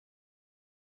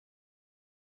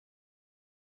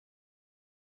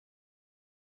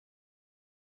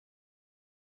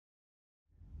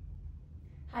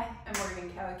Hi, I'm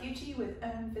Morgan Kawaguchi with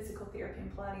Own Physical Therapy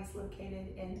and Pilates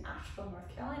located in Asheville,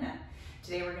 North Carolina.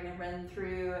 Today we're going to run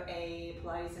through a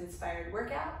Pilates inspired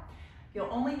workout. You'll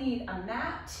only need a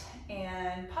mat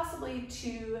and possibly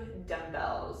 2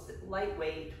 dumbbells,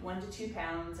 lightweight, 1 to 2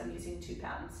 pounds. I'm using 2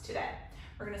 pounds today.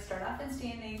 We're going to start off in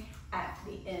standing at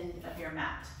the end of your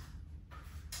mat.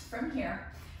 From here,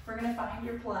 we're going to find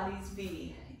your Pilates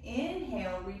V.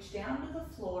 Inhale, reach down to the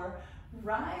floor,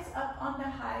 rise up onto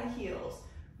high heels.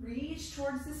 Reach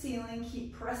towards the ceiling,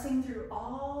 keep pressing through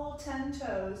all 10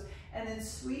 toes, and then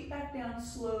sweep back down,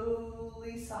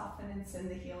 slowly soften and send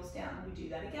the heels down. We do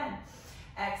that again.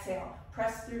 Exhale,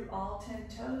 press through all 10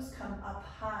 toes, come up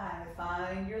high,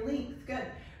 find your length, good.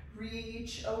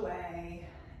 Reach away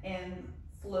and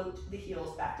float the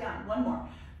heels back down. One more,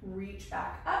 reach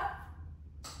back up,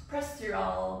 press through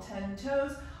all 10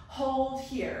 toes, hold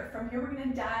here. From here, we're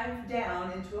gonna dive down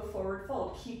into a forward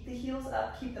fold. Keep the heels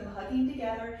up, keep them hugging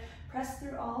together. Press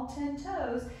through all 10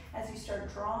 toes as you start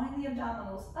drawing the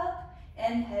abdominals up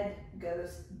and head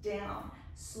goes down.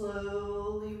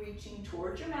 Slowly reaching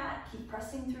towards your mat. Keep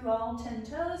pressing through all 10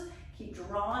 toes. Keep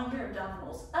drawing your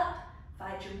abdominals up.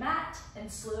 Find your mat and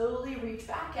slowly reach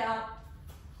back out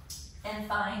and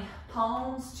find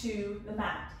palms to the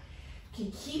mat. You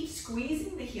can keep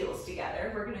squeezing the heels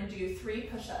together. We're gonna do 3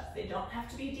 push-ups. They don't have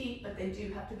to be deep, but they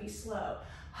do have to be slow.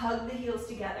 Hug the heels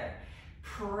together.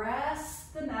 Press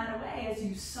the mat away as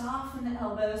you soften the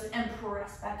elbows and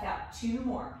press back out. 2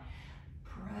 more.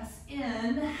 Press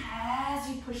in as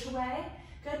you push away.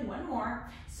 Good, 1 more.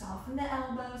 Soften the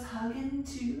elbows, hug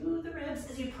into the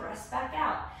ribs as you press back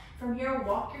out. From here,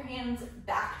 walk your hands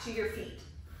back to your feet.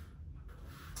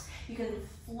 You can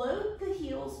float the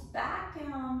heels back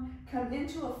down, come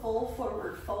into a full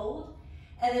forward fold,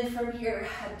 and then from here,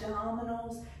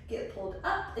 abdominals get pulled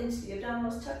up into the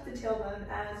abdominals, tuck the tailbone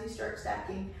as you start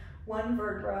stacking 1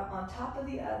 vertebra on top of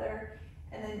the other,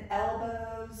 and then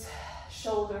elbows,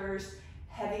 shoulders,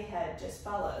 heavy head just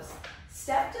follows.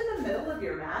 Step to the middle of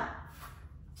your mat.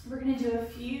 We're gonna do a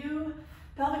few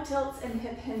pelvic tilts and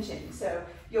hip hinging. So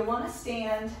you'll wanna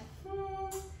stand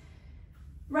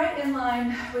right in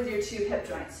line with your 2 hip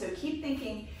joints. So keep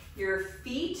thinking your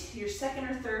feet, your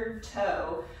 2nd or 3rd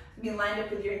toe, can be lined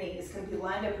up with your knees, can be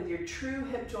lined up with your true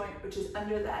hip joint, which is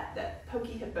under that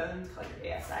pokey hip bone called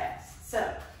your ASIS.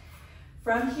 So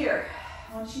from here,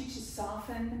 I want you to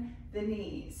soften the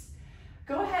knees.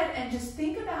 Go ahead and just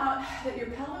think about that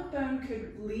your pelvic bone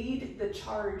could lead the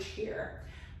charge here.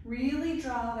 Really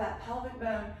draw that pelvic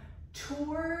bone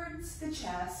towards the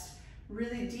chest,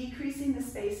 really decreasing the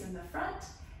space in the front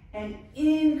and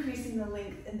increasing the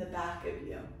length in the back of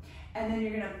you. And then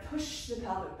you're gonna push the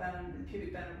pelvic bone, the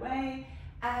pubic bone away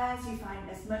as you find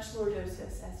as much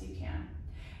lordosis as you can.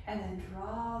 And then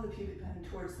draw the pubic bone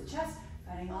towards the chest,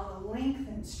 finding all the length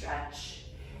and stretch.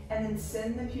 And then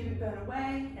send the pubic bone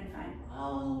away and find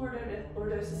all the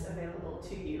lordosis available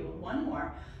to you. 1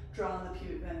 more, draw the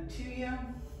pubic bone to you.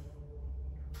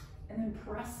 And then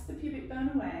press the pubic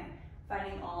bone away,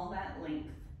 finding all that length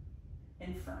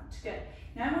in front. Good.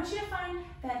 Now I want you to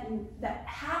find that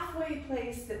halfway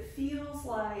place that feels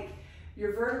like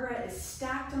your vertebra is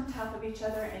stacked on top of each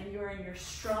other and you're in your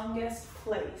strongest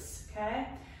place, okay?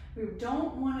 We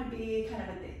don't want to be kind of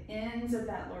at the ends of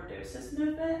that lordosis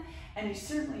movement, and you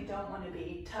certainly don't want to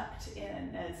be tucked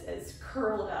in as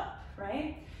curled up,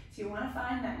 right? So you want to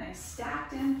find that nice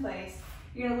stacked in place.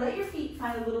 You're going to let your feet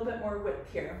find a little bit more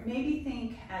width here. Maybe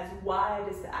think as wide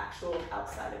as the actual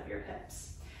outside of your hips.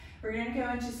 We're going to go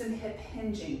into some hip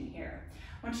hinging here.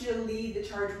 I want you to lead the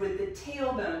charge with the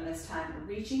tailbone this time,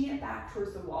 reaching it back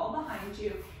towards the wall behind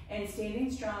you and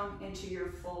standing strong into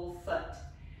your full foot.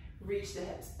 Reach the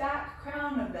hips back,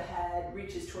 crown of the head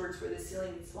reaches towards where the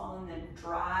ceiling is long, and then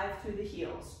drive through the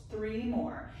heels. 3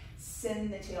 more.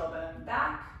 Send the tailbone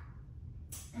back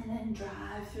and then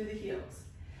drive through the heels.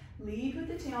 Lead with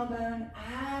the tailbone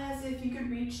as if you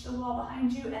could reach the wall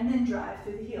behind you and then drive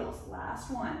through the heels.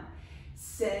 Last one.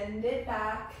 Send it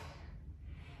back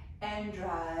and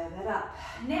drive it up.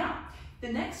 Now,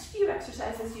 the next few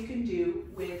exercises you can do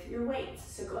with your weights.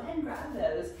 So go ahead and grab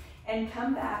those and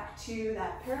come back to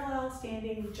that parallel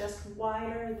standing just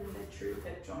wider than the true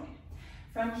hip joint.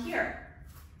 From here,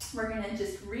 we're gonna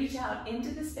just reach out into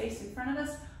the space in front of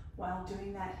us while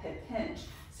doing that hip hinge.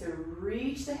 So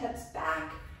reach the hips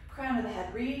back, crown of the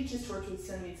head reaches towards where the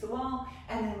ceiling meets the wall,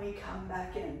 and then we come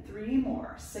back in. 3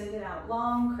 more. Send it out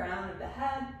long, crown of the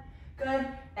head. Good,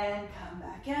 and come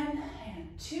back in,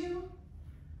 and 2.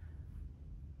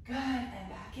 Good, and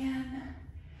back in,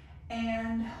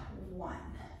 and 1.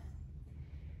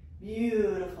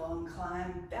 Beautiful, and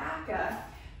climb back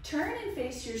up. Turn and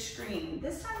face your screen.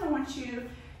 This time I want you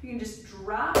You can just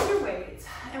drop your weights,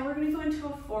 and we're gonna go into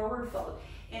a forward fold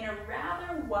in a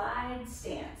rather wide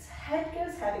stance. Head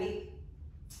goes heavy,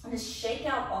 and just shake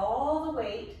out all the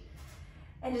weight,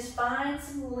 and just find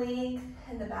some length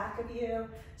in the back of you.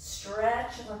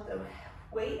 Stretch and let the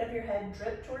weight of your head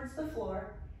drip towards the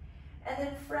floor. And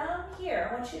then from here,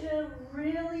 I want you to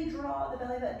really draw the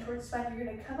belly button towards the spine. You're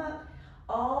gonna come up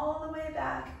all the way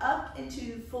back, up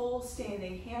into full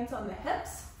standing. Hands on the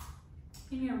hips.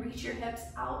 You're gonna reach your hips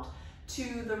out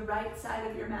to the right side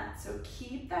of your mat. So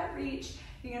keep that reach.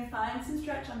 You're gonna find some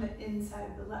stretch on the inside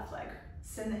of the left leg.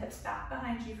 Send the hips back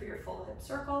behind you for your full hip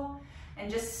circle. And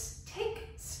just take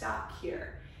stock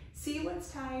here. See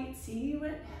what's tight, see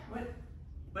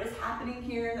what is happening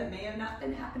here that may have not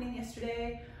been happening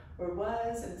yesterday, or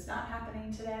was and it's not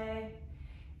happening today.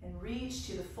 And reach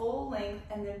to the full length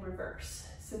and then reverse.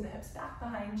 Send the hips back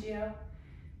behind you,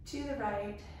 to the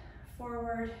right,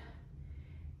 forward,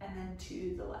 and then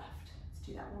to the left. Let's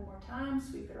do that one more time,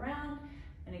 sweep it around.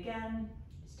 And again,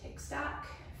 just take stock,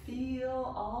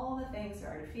 feel all the things there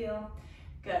are to feel.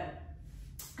 Good.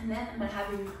 And then I'm gonna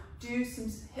have you do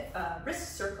some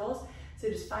wrist circles. So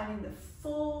just finding the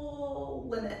full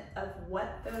limit of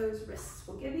what those wrists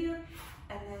will give you,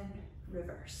 and then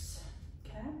reverse,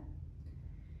 okay?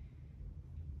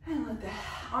 And let the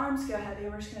arms go heavy.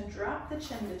 We're just gonna drop the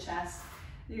chin to chest.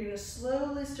 You're gonna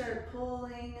slowly start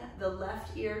pulling the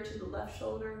left ear to the left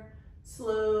shoulder.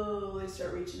 Slowly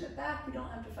start reaching it back. You don't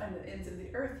have to find the ends of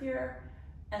the earth here.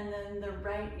 And then the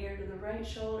right ear to the right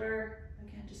shoulder.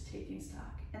 Again, just taking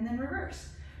stock. And then reverse.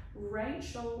 Right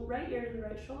ear to the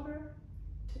right shoulder.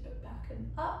 Tip it back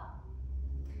and up.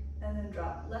 And then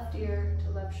drop left ear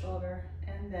to left shoulder.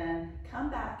 And then come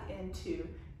back into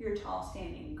your tall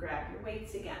standing. Grab your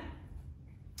weights again.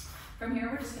 From here,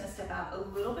 we're just gonna step out a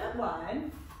little bit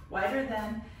wide, wider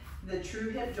than the true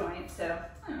hip joint. So,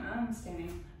 I don't know, I'm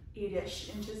standing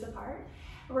 8-ish inches apart.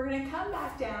 And we're gonna come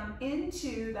back down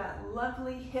into that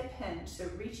lovely hip hinge. So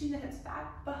reaching the hips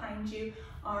back behind you,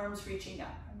 arms reaching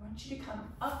up. I want you to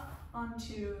come up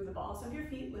onto the balls of your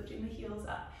feet, lifting the heels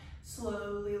up.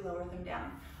 Slowly lower them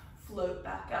down. Float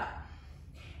back up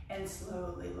and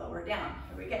slowly lower down.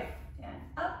 Here we go. And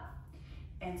up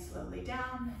and slowly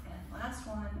down. And last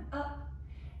one, up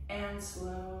and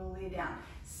slowly down.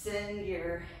 Send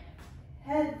your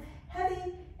head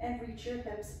heavy and reach your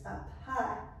hips up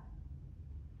high.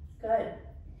 Good.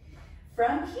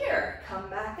 From here, come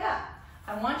back up.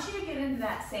 I want you to get into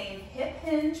that same hip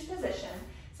hinge position.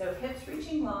 So hips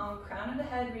reaching long, crown of the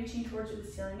head reaching towards where the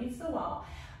ceiling meets the wall.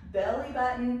 Belly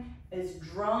button is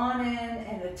drawn in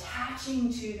and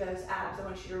attaching to those abs. I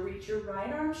want you to reach your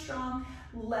right arm strong,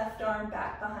 left arm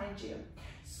back behind you.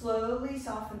 Slowly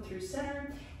soften through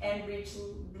center and reach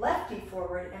lefty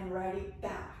forward and righty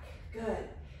back. Good.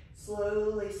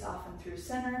 Slowly soften through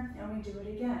center, and we do it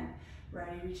again.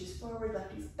 Righty reaches forward,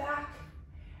 lefty's back,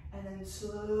 and then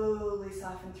slowly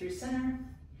soften through center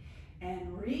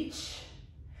and reach.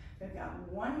 We've got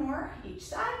one more each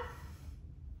side.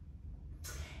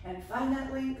 And find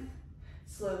that length.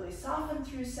 Slowly soften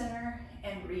through center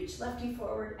and reach lefty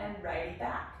forward and righty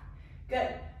back.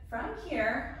 Good. From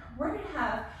here, we're gonna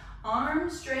have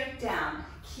arms straight down.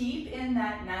 Keep in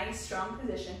that nice strong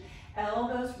position.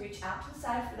 Elbows reach out to the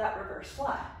side for that reverse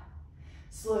fly.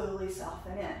 Slowly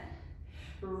soften in.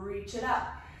 Reach it up.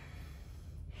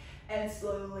 And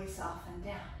slowly soften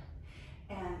down.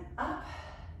 And up.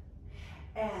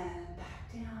 And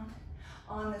back down.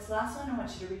 On this last one, I want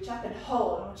you to reach up and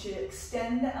hold. I want you to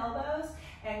extend the elbows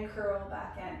and curl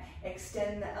back in.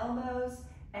 Extend the elbows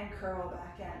and curl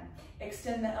back in.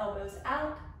 Extend the elbows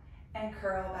out and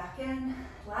curl back in.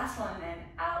 Last one, and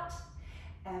out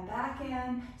and back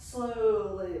in.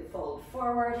 Slowly fold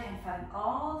forward and find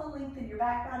all the length in your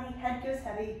back body. Head goes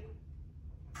heavy.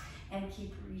 And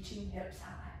keep reaching hips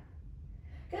high.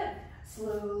 Good.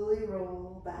 Slowly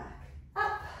roll back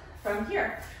up. From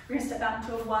here, we're gonna step out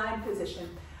into a wide position.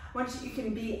 Once you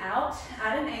can be out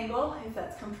at an angle, if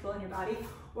that's comfortable in your body,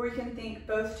 or you can think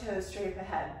both toes straight up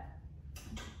ahead,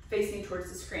 facing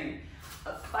towards the screen.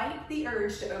 Fight the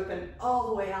urge to open all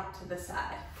the way out to the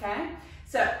side, okay?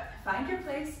 So find your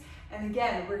place, and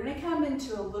again, we're gonna come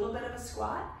into a little bit of a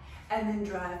squat, and then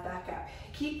drive back up.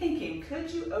 Keep thinking, could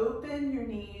you open your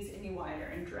knees any wider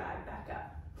and drag back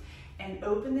up? And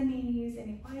open the knees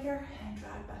any wider and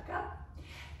drag back up.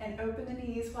 And open the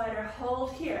knees wider,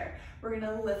 hold here. We're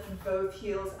gonna lift both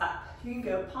heels up. You can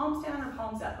go palms down or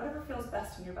palms up, whatever feels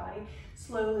best in your body.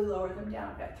 Slowly lower them down.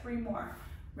 We've got 3 more.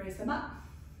 Raise them up.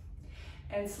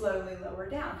 And slowly lower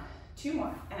down. 2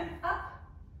 more, and up.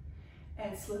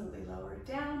 And slowly lower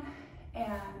down,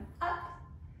 and up.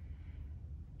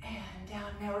 and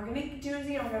down. Now we're gonna do it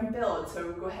again, we're gonna build.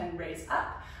 So go ahead and raise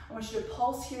up. I want you to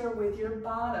pulse here with your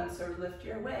bottom, so lift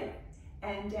your weight,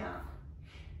 and down,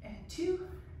 and 2,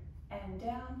 and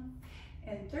down,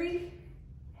 and 3,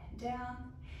 and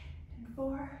down, and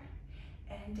 4,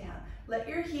 and down. Let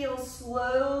your heels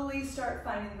slowly start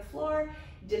finding the floor.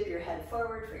 Dip your head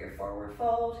forward for your forward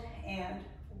fold, and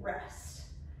rest.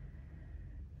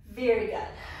 Very good.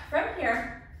 From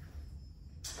here,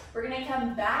 we're gonna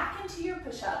come back into your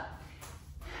push-up.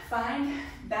 Find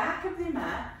back of the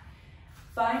mat.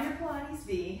 Find your Pilates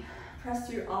V. Press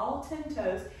through all 10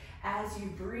 toes as you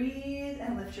breathe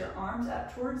and lift your arms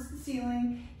up towards the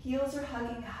ceiling. Heels are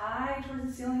hugging high towards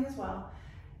the ceiling as well.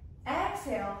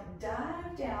 Exhale,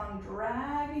 dive down,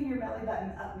 dragging your belly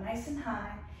button up nice and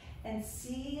high, and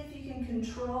see if you can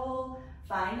control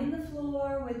finding the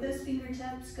floor with those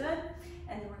fingertips. Good.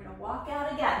 And then we're gonna walk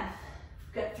out again.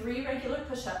 We've got 3 regular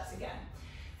push-ups again.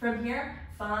 From here,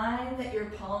 find that your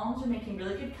palms are making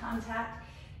really good contact.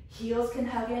 Heels can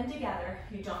hug in together.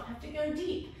 You don't have to go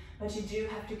deep, but you do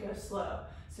have to go slow.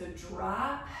 So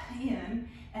drop in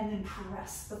and then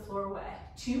press the floor away.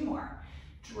 2 more.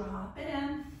 Drop it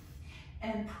in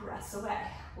and press away.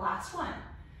 Last one.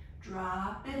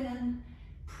 Drop it in,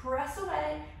 press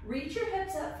away. Reach your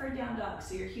hips up for a down dog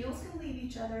so your heels can leave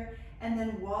each other, and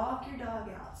then walk your dog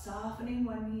out, softening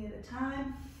one knee at a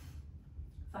time,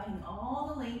 finding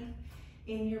all the length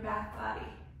in your back body.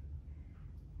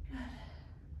 Good.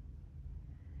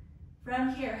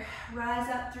 From here, rise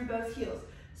up through both heels.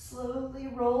 Slowly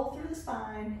roll through the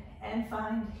spine and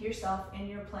find yourself in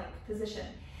your plank position.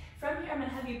 From here, I'm gonna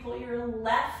have you pull your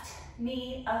left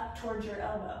knee up towards your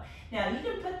elbow. Now, you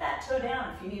can put that toe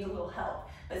down if you need a little help,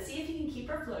 but see if you can keep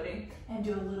her floating and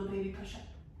do a little baby push-up.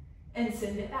 And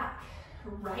send it back.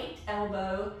 Right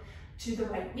elbow to the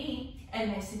right knee,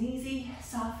 and nice and easy,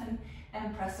 soften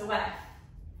and press away.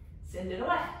 Send it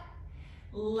away.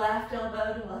 Left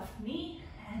elbow to left knee,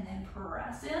 and then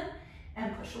press in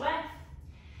and push away.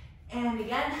 And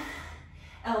again,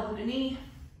 elbow to knee,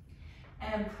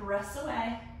 and press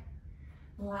away.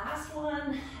 Last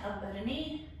one, elbow to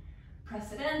knee,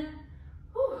 press it in.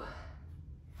 Whew.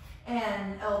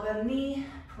 And elbow to knee,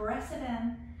 press it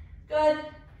in. Good.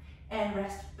 And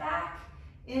rest back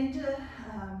into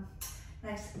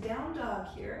nice down dog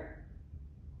here.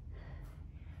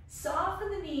 Soften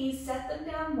the knees, set them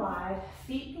down wide.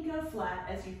 Feet can go flat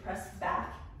as you press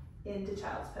back into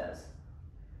child's pose.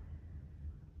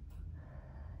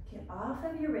 Get off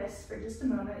of your wrists for just a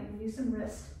moment. You can do some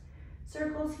wrist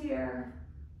circles here.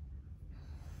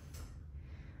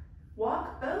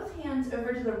 Walk both hands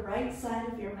over to the right side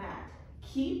of your mat.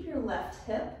 Keep your left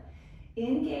hip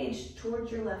engaged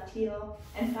towards your left heel,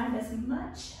 and find as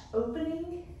much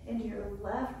opening into your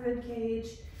left rib cage,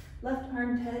 left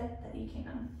armpit that you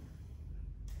can.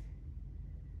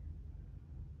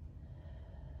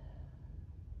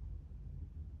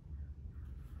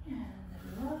 And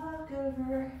then walk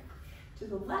over to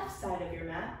the left side of your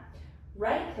mat,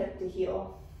 right hip to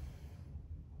heel.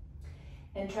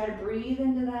 And try to breathe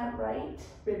into that right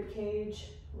rib cage,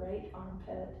 right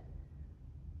armpit.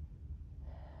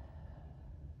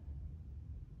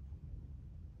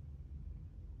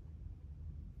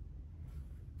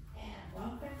 And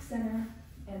walk back center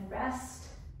and rest.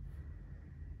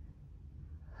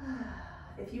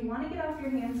 If you want to get off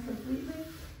your hands completely,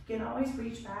 you can always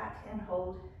reach back and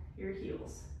hold your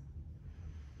heels.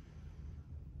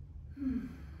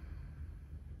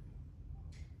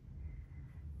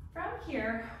 From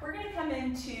here, we're going to come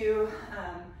into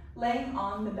laying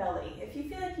on the belly. If you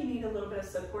feel like you need a little bit of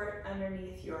support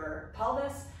underneath your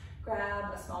pelvis,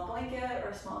 grab a small blanket or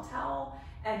a small towel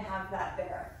and have that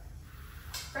there.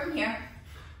 From here,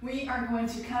 we are going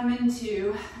to come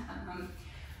into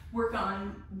work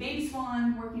on baby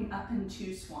swan, working up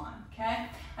into swan, okay?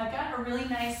 I've got a really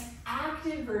nice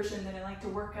active version that I like to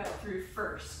work up through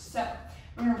first. So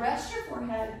we're gonna rest your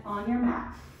forehead on your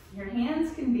mat. Your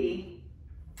hands can be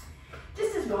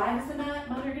just as wide as the mat.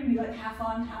 Mine are gonna be like half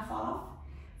on, half off.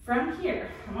 From here,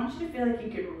 I want you to feel like you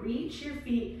can reach your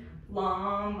feet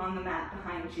long on the mat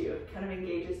behind you. It kind of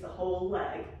engages the whole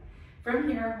leg. From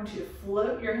here, I want you to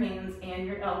float your hands and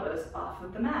your elbows off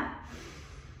of the mat.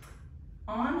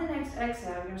 On the next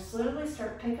exhale, you're gonna slowly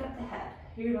start to pick up the head.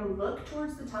 You're gonna look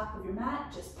towards the top of your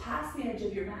mat, just past the edge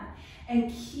of your mat,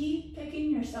 and keep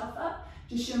picking yourself up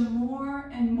to show more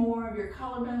and more of your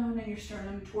collarbone and your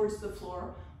sternum towards the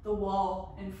floor, the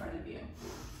wall in front of you.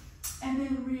 And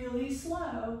then really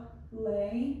slow,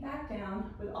 lay back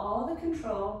down with all the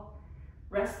control.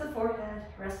 Rest the forehead,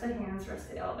 rest the hands, rest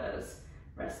the elbows,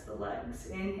 rest the legs.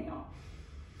 Inhale.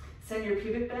 Send your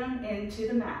pubic bone into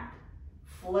the mat.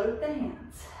 float the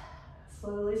hands.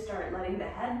 Slowly start letting the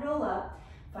head roll up.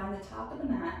 Find the top of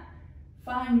the mat.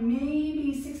 Find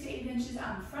maybe 6 to 8 inches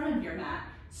out in front of your mat.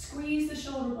 Squeeze the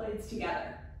shoulder blades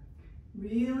together.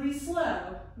 Really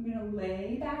slow. You're gonna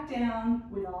lay back down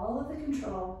with all of the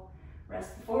control.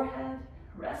 Rest the forehead,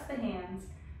 rest the hands,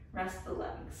 rest the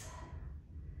legs.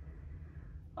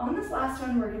 On this last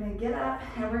one, we're gonna get up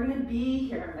and we're gonna be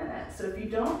here a minute. So if you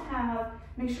don't have,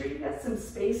 make sure you've got some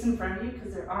space in front of you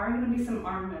because there are gonna be some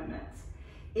arm movements.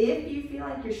 If you feel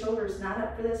like your shoulder is not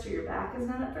up for this or your back is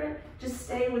not up for it, just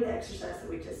stay with the exercise that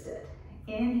we just did.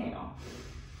 Inhale.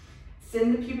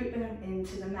 Send the pubic bone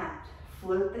into the mat.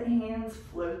 Float the hands,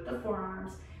 float the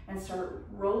forearms, and start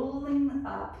rolling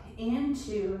up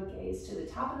into a gaze to the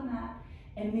top of the mat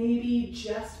and maybe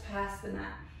just past the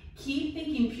mat. Keep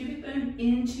thinking pubic bone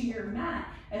into your mat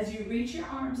as you reach your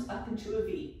arms up into a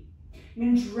V. You're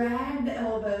gonna drag the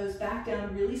elbows back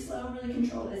down really slow, really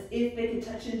controlled, as if they could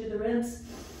touch into the ribs.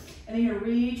 And then you're gonna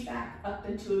reach back up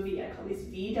into a V. I call these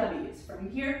VWs. From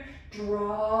here,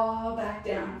 draw back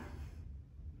down.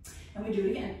 And we do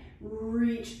it again.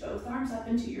 Reach both arms up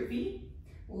into your V.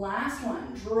 Last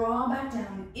one, draw back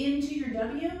down into your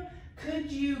W.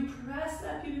 Could you press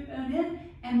that pubic bone in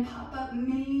and pop up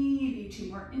maybe 2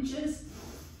 more inches?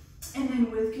 And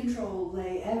then with control,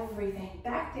 lay everything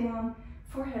back down.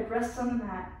 Forehead rests on the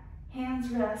mat. Hands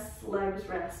rest, legs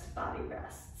rest, body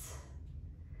rests.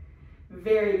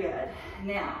 Very good.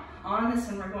 Now, on this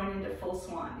one, we're going into full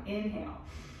swan. Inhale.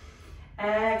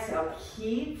 Exhale,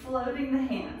 keep floating the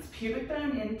hands, pubic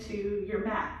bone into your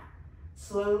mat.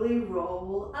 Slowly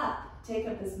roll up. Take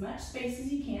up as much space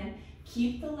as you can.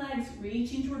 Keep the legs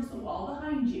reaching towards the wall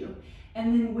behind you.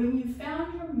 And then when you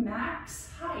found your max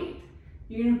height,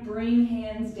 you're gonna bring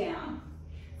hands down.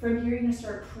 From here, you're gonna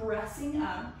start pressing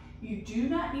up. You do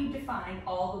not need to find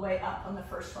all the way up on the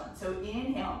first one. So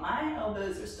inhale, my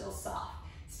elbows are still soft.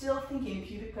 Still thinking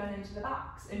pubic bone into the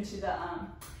box, into the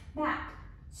mat.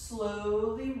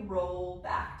 Slowly roll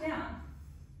back down.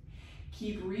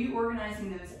 Keep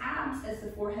reorganizing those abs as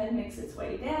the forehead makes its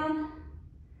way down.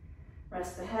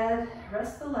 Rest the head,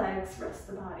 rest the legs, rest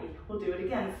the body. We'll do it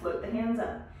again. Float the hands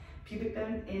up. Pubic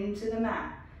bone into the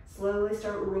mat. Slowly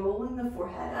start rolling the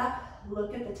forehead up.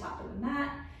 Look at the top of the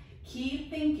mat. Keep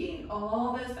thinking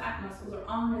all those back muscles are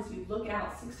on as you look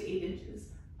out 6 to 8 inches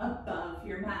above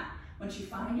your mat. Once you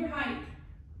find your height,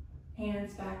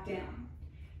 hands back down.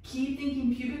 Keep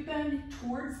thinking pubic bone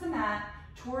towards the mat,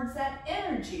 towards that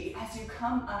energy as you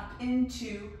come up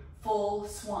into full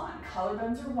swan.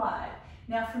 Collarbones are wide.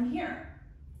 Now from here,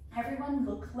 everyone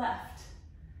look left.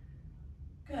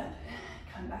 Good.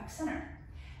 Come back center.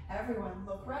 Everyone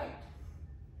look right.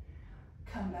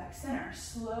 Come back center.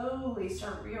 Slowly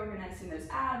start reorganizing those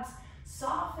abs,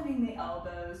 softening the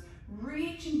elbows,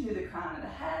 reaching through the crown of the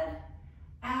head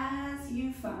as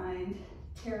you find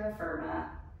terra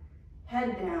firma.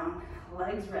 Head down,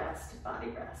 legs rest,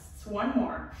 body rests. One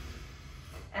more.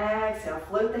 Exhale,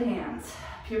 float the hands.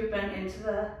 Pubic bone into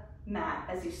the mat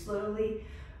as you slowly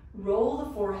roll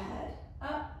the forehead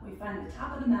up. We find the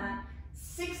top of the mat,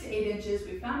 6 to 8 inches.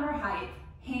 We found our height,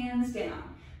 hands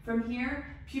down. From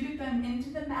here, pubic bone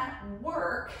into the mat,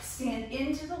 work, stand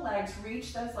into the legs,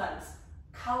 reach those legs.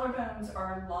 Collarbones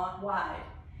are long, wide.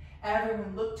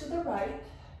 Everyone look to the right.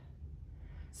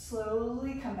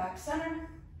 Slowly come back center.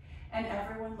 And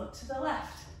everyone look to the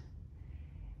left.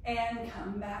 And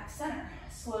come back center.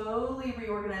 Slowly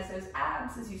reorganize those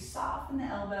abs as you soften the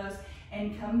elbows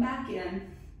and come back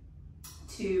in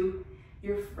to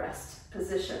your rest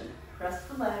position. Rest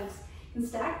the legs. You can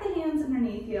stack the hands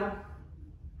underneath you.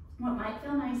 What might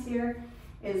feel nice here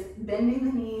is bending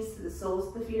the knees to the soles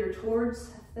of the feet or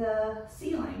towards the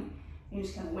ceiling. And you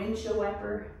just kind of windshield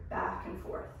wiper back and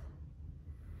forth.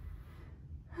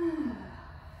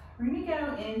 We're gonna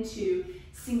go into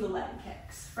single leg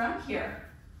kicks. From here,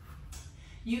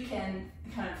 you can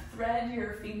kind of thread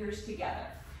your fingers together.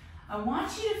 I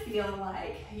want you to feel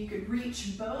like you could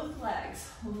reach both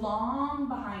legs long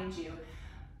behind you,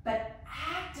 but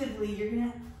actively you're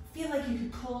gonna feel like you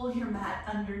could pull your mat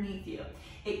underneath you.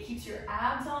 It keeps your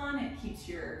abs on, it keeps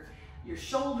your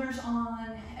shoulders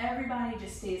on. Everybody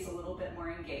just stays a little bit more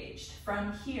engaged.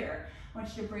 From here, I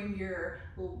want you to bring your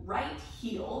right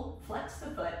heel, flex the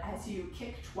foot as you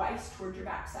kick twice towards your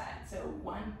backside. So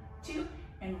 1, 2,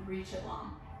 and reach it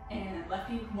long. And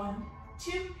lefty, 1,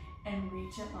 2, and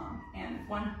reach it long. And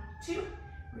 1, 2,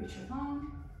 reach it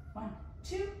long. 1,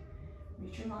 2,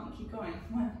 reach it long. Keep going.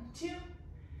 1, 2,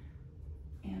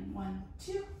 and 1,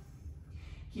 2.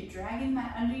 Keep dragging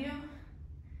that under you.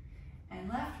 And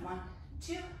left, 1,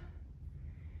 2,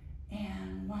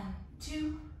 and 1,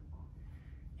 2,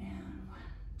 and 1,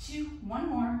 2. 2, one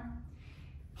more.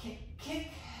 Kick, kick,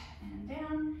 and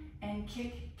down, and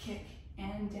kick, kick,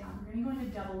 and down. We're gonna go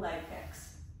into double leg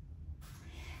kicks.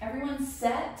 Everyone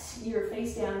set your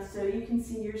face down so you can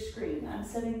see your screen. I'm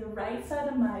setting the right side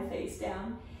of my face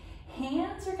down.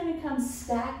 Hands are gonna come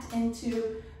stacked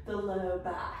into the low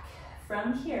back.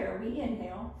 From here, we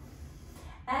inhale.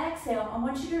 Exhale, I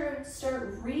want you to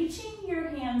start reaching your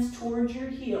hands towards your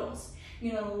heels.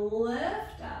 You're gonna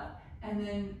lift up and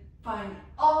then find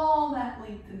all that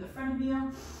length in the front of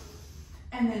you.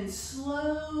 And then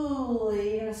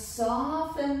slowly, you're gonna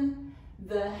soften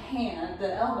the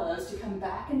elbows to come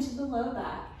back into the low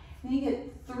back. Then you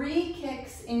get 3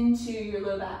 kicks into your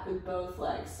low back with both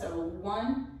legs. So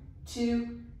 1,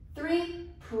 2, 3.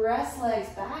 Press legs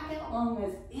back out long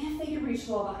as if they could reach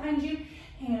the wall behind you.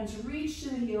 Hands reach to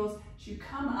the heels as you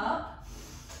come up.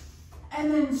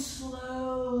 And then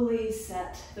slowly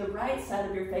set the right side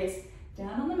of your face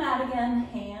down on the mat again.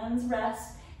 Hands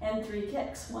rest and 3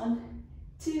 kicks. 1,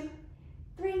 2,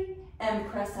 3. And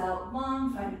press out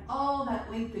long. Find all that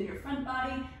length in your front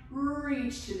body.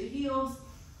 Reach to the heels.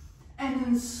 And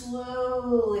then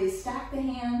slowly stack the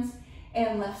hands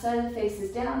and left side of the face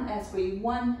is down as we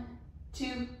 1,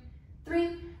 2,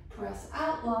 3. Press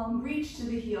out long, reach to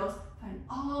the heels, find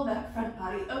all that front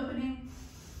body opening.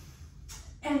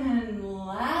 And then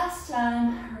last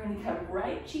time, we're gonna come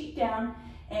right cheek down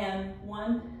and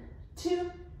 1,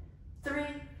 2, 3.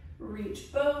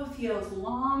 Reach both heels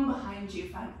long behind you,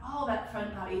 find all that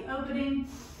front body opening.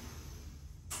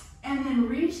 And then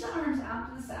reach the arms out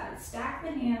to the side, stack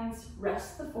the hands,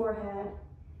 rest the forehead,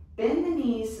 bend the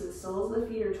knees so the soles of the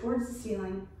feet are towards the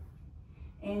ceiling.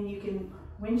 And you can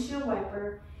windshield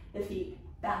wiper the feet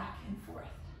back and forth.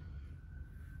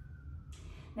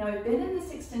 Now we've been in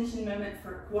this extension moment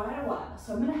for quite a while,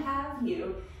 so I'm gonna have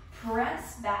you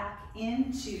press back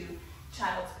into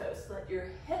child's pose. Let your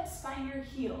hips find your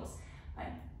heels.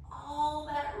 Find all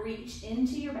that reach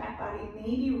into your back body,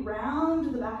 maybe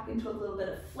round the back into a little bit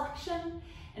of flexion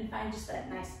and find just that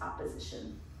nice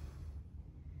opposition.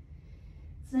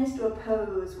 It's nice to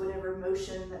oppose whatever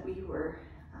motion that we were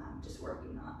just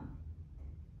working on.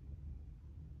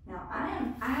 Now I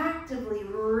am actively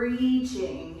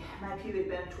reaching my pubic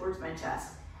bone towards my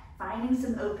chest, finding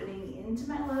some opening into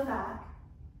my low back.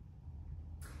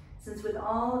 Since with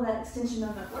all of that extension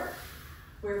movement work,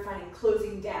 we're finding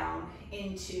closing down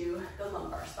into the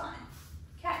lumbar spine.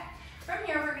 Okay, from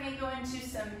here we're gonna go into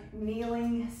some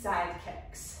kneeling side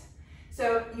kicks.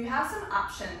 So you have some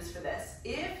options for this.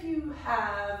 If you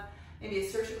have maybe a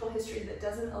surgical history that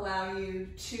doesn't allow you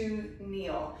to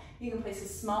kneel, you can place a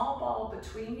small ball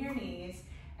between your knees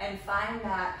and find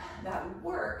that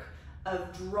work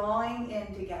of drawing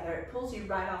in together. It pulls you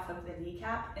right off of the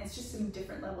kneecap, and it's just some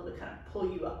different level to kind of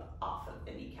pull you up off of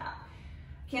the kneecap.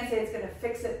 I can't say it's gonna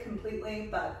fix it completely,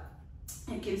 but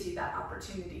it gives you that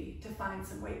opportunity to find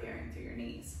some weight bearing through your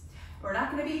knees. We're not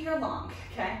gonna be here long,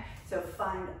 okay? So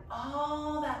find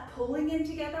all that pulling in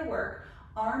together work.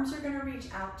 Arms are gonna reach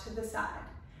out to the side.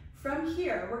 From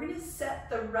here, we're gonna set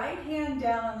the right hand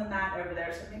down on the mat over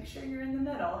there, so make sure you're in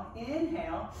the middle.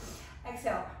 Inhale,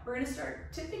 exhale. We're gonna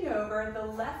start tipping over. The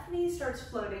left knee starts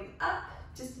floating up,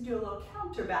 just to do a little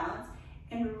counterbalance,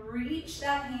 and reach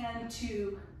that hand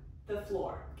to the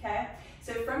floor, okay?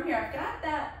 So from here, I've got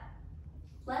that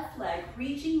left leg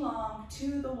reaching long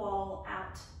to the wall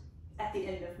out at the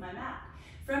end of my mat.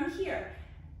 From here,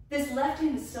 this left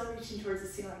hand is still reaching towards the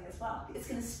ceiling as well. It's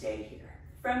gonna stay here.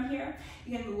 From here,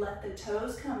 you're gonna let the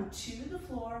toes come to the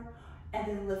floor and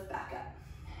then lift back up.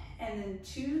 And then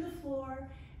to the floor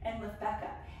and lift back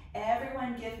up.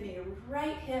 Everyone give me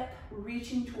right hip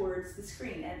reaching towards the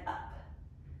screen and up.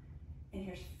 And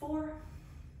here's 4,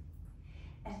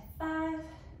 and 5,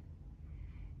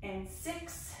 and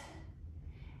 6,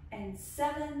 and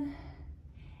 7,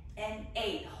 and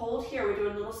 8. Hold here, we're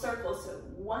doing little circles. So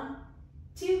 1,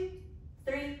 2,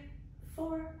 3,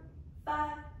 4,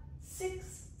 5,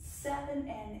 6, 7,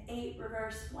 and 8.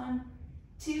 Reverse. 1,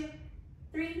 2,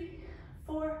 3,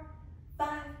 4,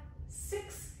 5,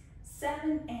 6,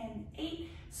 7, and 8.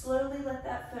 Slowly let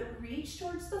that foot reach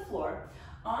towards the floor.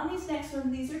 On these next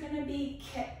ones, these are gonna be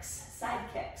kicks, side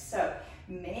kicks. So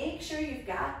make sure you've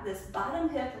got this bottom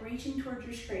hip reaching towards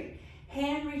your screen,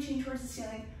 hand reaching towards the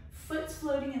ceiling, foot's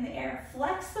floating in the air.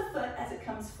 Flex the foot as it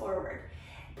comes forward.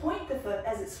 Point the foot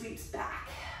as it sweeps back.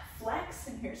 Flex,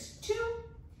 and here's 2,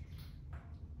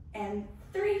 and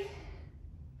 3,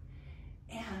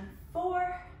 and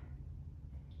 4,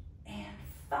 and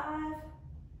 5,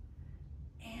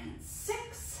 and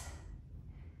 6,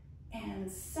 and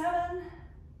 7,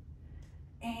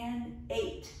 and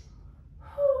 8.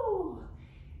 Whew.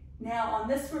 Now on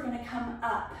this, we're gonna come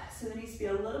up. So there needs to be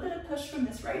a little bit of push from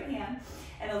this right hand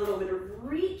and a little bit of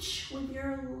reach with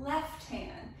your left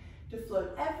hand to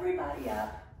float everybody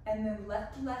up, and then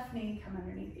let the left knee come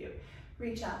underneath you.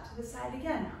 Reach out to the side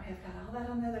again. We've got all that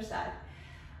on the other side.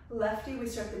 Lefty, we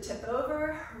start the tip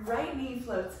over, right knee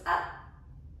floats up.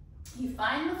 You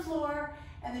find the floor,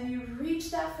 and then you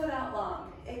reach that foot out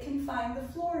long. It can find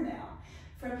the floor now.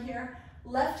 From here,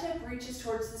 left hip reaches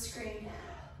towards the screen,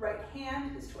 right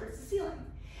hand is towards the ceiling.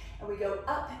 And we go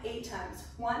up 8 times.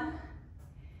 1,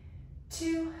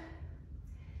 2,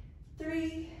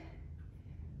 3,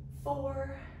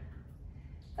 4,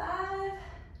 5,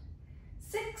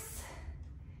 6,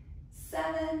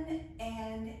 7,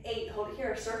 and 8. Hold it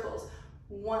here, circles.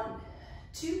 1,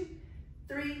 2,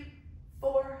 3,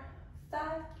 4, 5,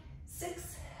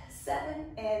 6, 7,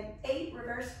 and 8.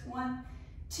 Reverse. 1,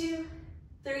 2,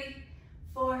 3,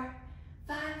 4,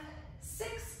 5,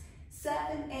 6,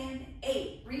 7, and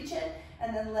 8. Reach it,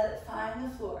 and then let it find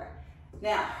the floor.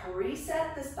 Now,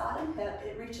 reset this bottom hip.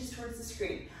 It reaches towards the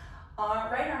screen.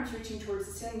 Right arm's reaching towards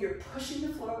the ceiling. You're pushing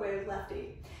the floor away with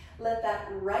lefty. Let that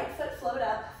right foot float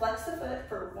up. Flex the foot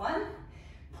for 1.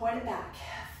 Point it back.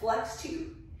 Flex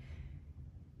 2.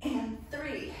 And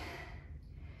 3.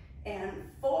 And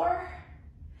 4.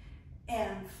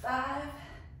 And 5.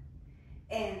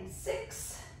 And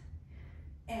 6.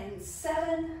 And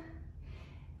 7.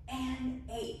 And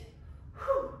 8.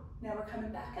 Whew. Now we're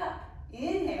coming back up.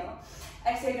 Inhale.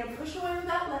 Exhale, you're gonna push away with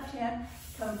that left hand.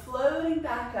 Come floating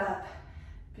back up.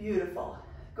 Beautiful.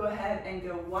 Go ahead and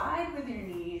go wide with your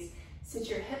knees. Sit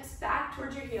your hips back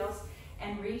towards your heels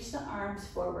and reach the arms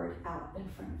forward out in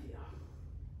front of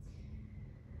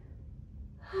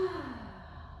you.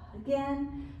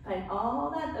 Again, find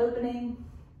all that opening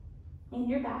in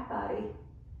your back body.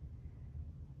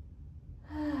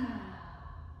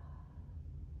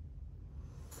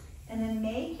 And then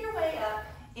make your way up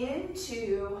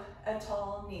into a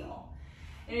tall kneel.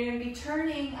 And you're gonna be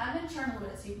turning, I'm gonna turn a little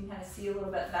bit so you can kind of see a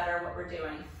little bit better what we're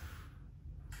doing.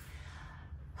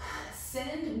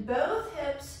 Send both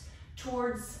hips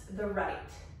towards the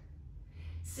right.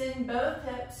 Send both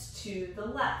hips to the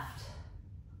left.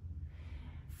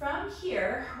 From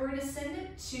here, we're gonna send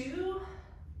it to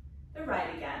the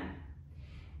right again.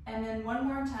 And then one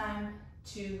more time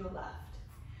to the left.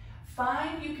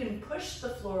 Find you can push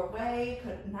the floor away,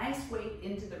 put nice weight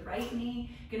into the right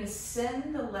knee. You're gonna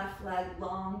send the left leg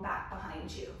long back behind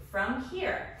you. From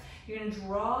here, you're gonna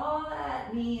draw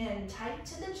that knee in tight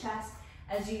to the chest.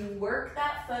 As you work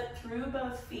that foot through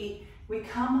both feet, we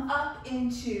come up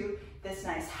into this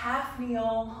nice half kneel,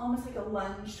 almost like a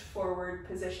lunged forward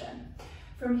position.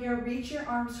 From here, reach your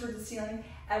arms towards the ceiling.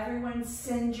 Everyone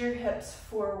send your hips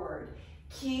forward.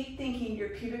 Keep thinking your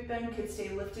pubic bone could stay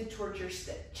lifted towards your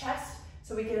chest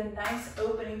so we get a nice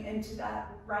opening into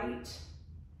that right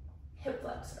hip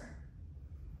flexor.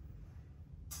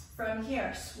 From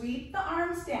here, sweep the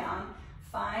arms down,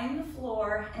 find the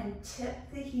floor, and tip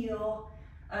the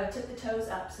toes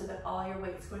up so that all your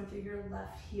weight's going through your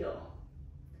left heel.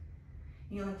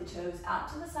 You let the toes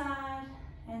out to the side,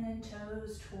 and then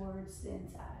toes towards the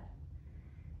inside.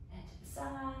 And to the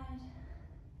side,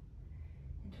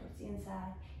 towards the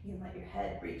inside. You can let your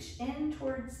head reach in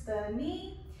towards the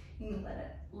knee. You can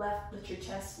let your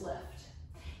chest lift.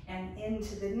 And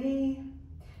into the knee,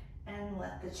 and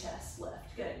let the chest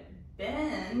lift. Good.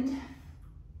 Bend.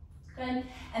 Good.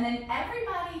 And then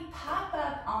everybody pop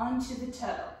up onto the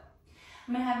toe.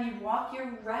 I'm gonna have you walk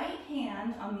your right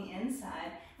hand on the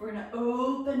inside. We're gonna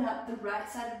open up the right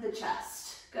side of the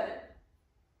chest. Good.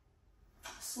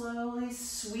 Slowly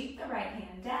sweep the right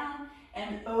hand down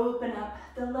and open up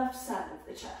the left side of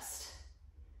the chest.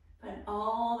 Find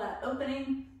all that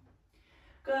opening.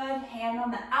 Good. Hand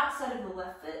on the outside of the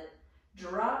left foot.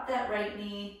 Drop that right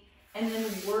knee and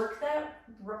then work that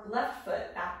left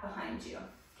foot back behind you.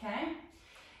 Okay?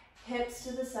 Hips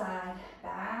to the side,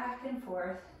 back and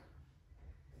forth.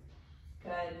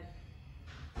 Good.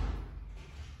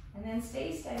 And then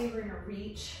stay steady. We're gonna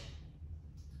reach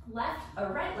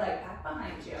right leg back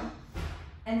behind you.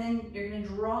 And then you're gonna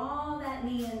draw that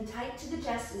knee in tight to the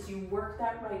chest as you work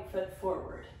that right foot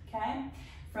forward, okay?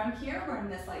 From here, we're in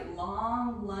this like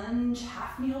long lunge,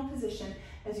 half kneel position.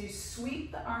 As you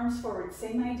sweep the arms forward,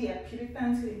 same idea, pubic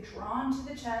bones getting drawn to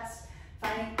the chest,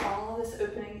 finding all this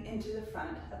opening into the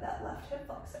front of that left hip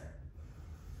flexor.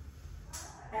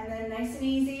 And then nice and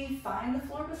easy, find the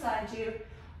floor beside you,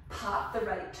 pop the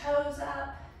right toes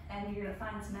up, and you're gonna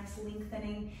find some nice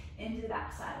lengthening into the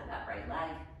back side of that right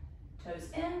leg. Toes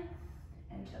in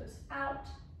and toes out,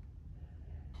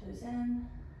 toes in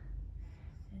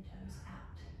and toes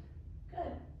out.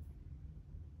 Good.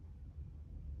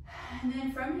 And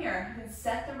then from here, you can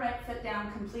set the right foot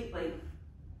down completely.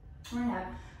 We're gonna have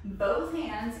both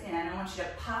hands in. I want you to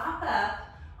pop up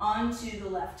onto the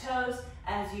left toes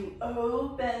as you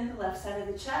open the left side of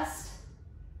the chest.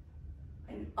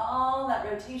 And all that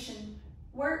rotation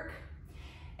work.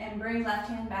 And bring left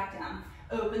hand back down.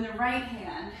 Open the right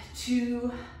hand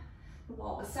to the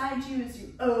wall beside you as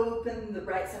you open the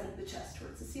right side of the chest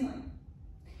towards the ceiling.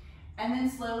 And then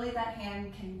slowly that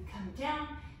hand can come down,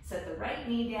 set the right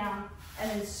knee down,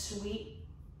 and then sweep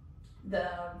the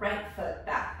right foot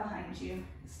back behind you.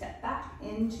 Step back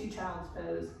into child's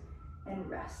pose and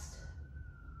rest.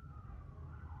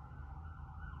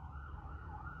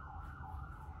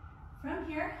 From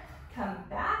here, come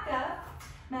back up.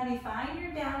 Maybe find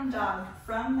your down dog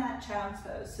from that child's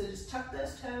pose. So just tuck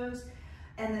those toes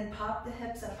and then pop the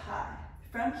hips up high.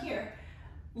 From here,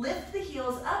 lift the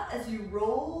heels up as you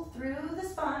roll through the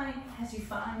spine as you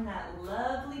find that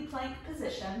lovely plank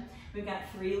position. We've got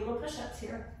 3 little push-ups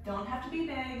here. Don't have to be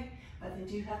big, but they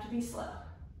do have to be slow.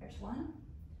 There's 1,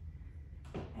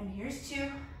 and here's 2.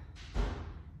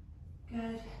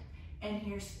 Good, and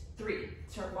here's 3.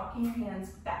 Start walking your hands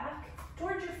back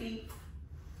towards your feet.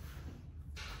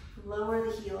 Lower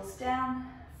the heels down,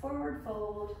 forward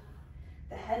fold.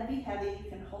 The head be heavy. You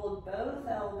can hold both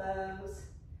elbows.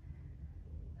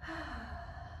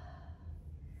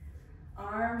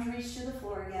 Arms reach to the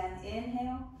floor again.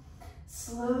 Inhale.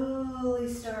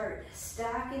 Slowly start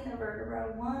stacking the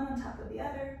vertebrae one on top of the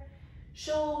other.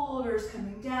 Shoulders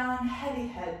coming down, heavy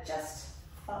head just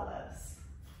follows.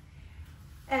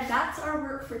 And that's our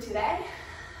work for today.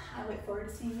 I look forward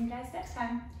to seeing you guys next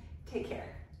time. Take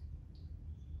care.